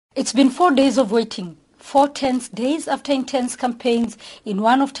It's been 4 days of waiting, 4 tense days after intense campaigns in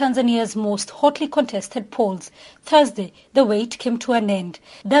one of Tanzania's most hotly contested polls. Thursday, the wait came to an end.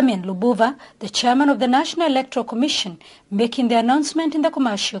 Damian Lubuva, the chairman of the National Electoral Commission, making the announcement in the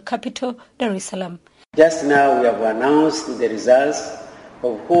commercial capital, Dar es Salaam. Just now we have announced the results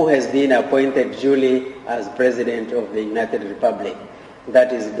of who has been appointed duly as President of the United Republic.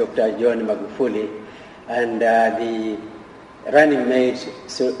 That is Dr. John Magufuli, and the running mate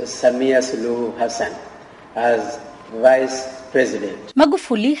Samia Suluhu Hassan as Vice President.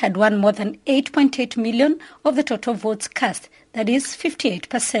 Magufuli had won more than 8.8 million of the total votes cast, that is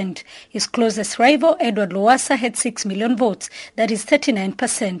 58%. His closest rival, Edward Lowassa, had 6 million votes, that is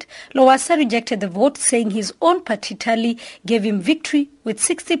 39%. Lowassa rejected the vote, saying his own party tally gave him victory with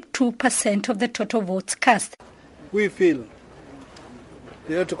 62% of the total votes cast. We feel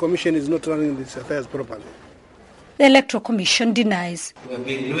the Electoral Commission is not running these affairs properly. The Electoral Commission denies. We have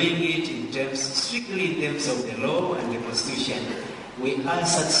been doing it strictly in terms of the law and the Constitution. We are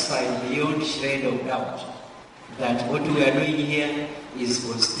satisfied beyond shred of doubt that what we are doing here is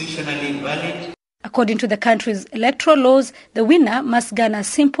constitutionally valid. According to the country's electoral laws, the winner must garner a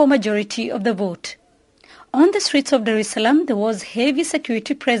simple majority of the vote. On the streets of Dar es Salaam, there was heavy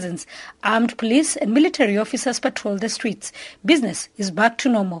security presence. Armed police and military officers patrolled the streets. Business is back to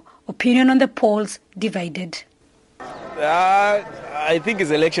normal. Opinion on the polls divided. I think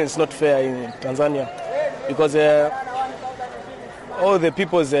his election is not fair in Tanzania because all the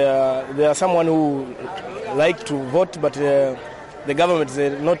people, there are someone who like to vote, but the government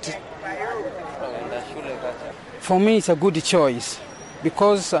is not. For me, it's a good choice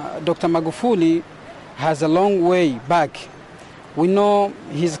because Dr. Magufuli has a long way back. We know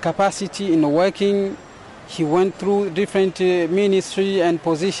his capacity in working. He went through different ministry and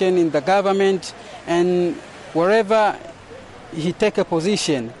position in the government, and wherever he take a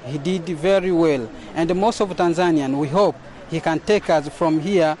position, he did very well. And most of Tanzanian, we hope he can take us from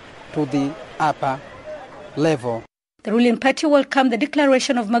here to the upper level. The ruling party welcomed the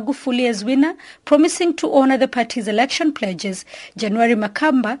declaration of Magufuli as winner, promising to honor the party's election pledges. January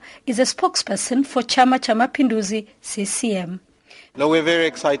Makamba is a spokesperson for Chama cha Mapinduzi, CCM. No, we're very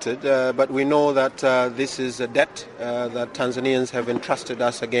excited, but we know that this is a debt that Tanzanians have entrusted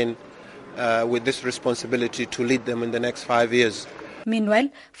us again with this responsibility to lead them in the next 5 years. Meanwhile,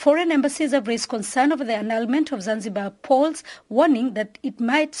 foreign embassies have raised concern over the annulment of Zanzibar polls, warning that it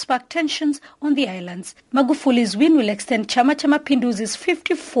might spark tensions on the islands. Magufuli's win will extend Chama cha Mapinduzi's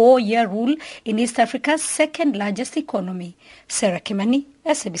 54-year rule in East Africa's second largest economy. Sarah Kimani,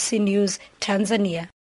 SABC News, Tanzania.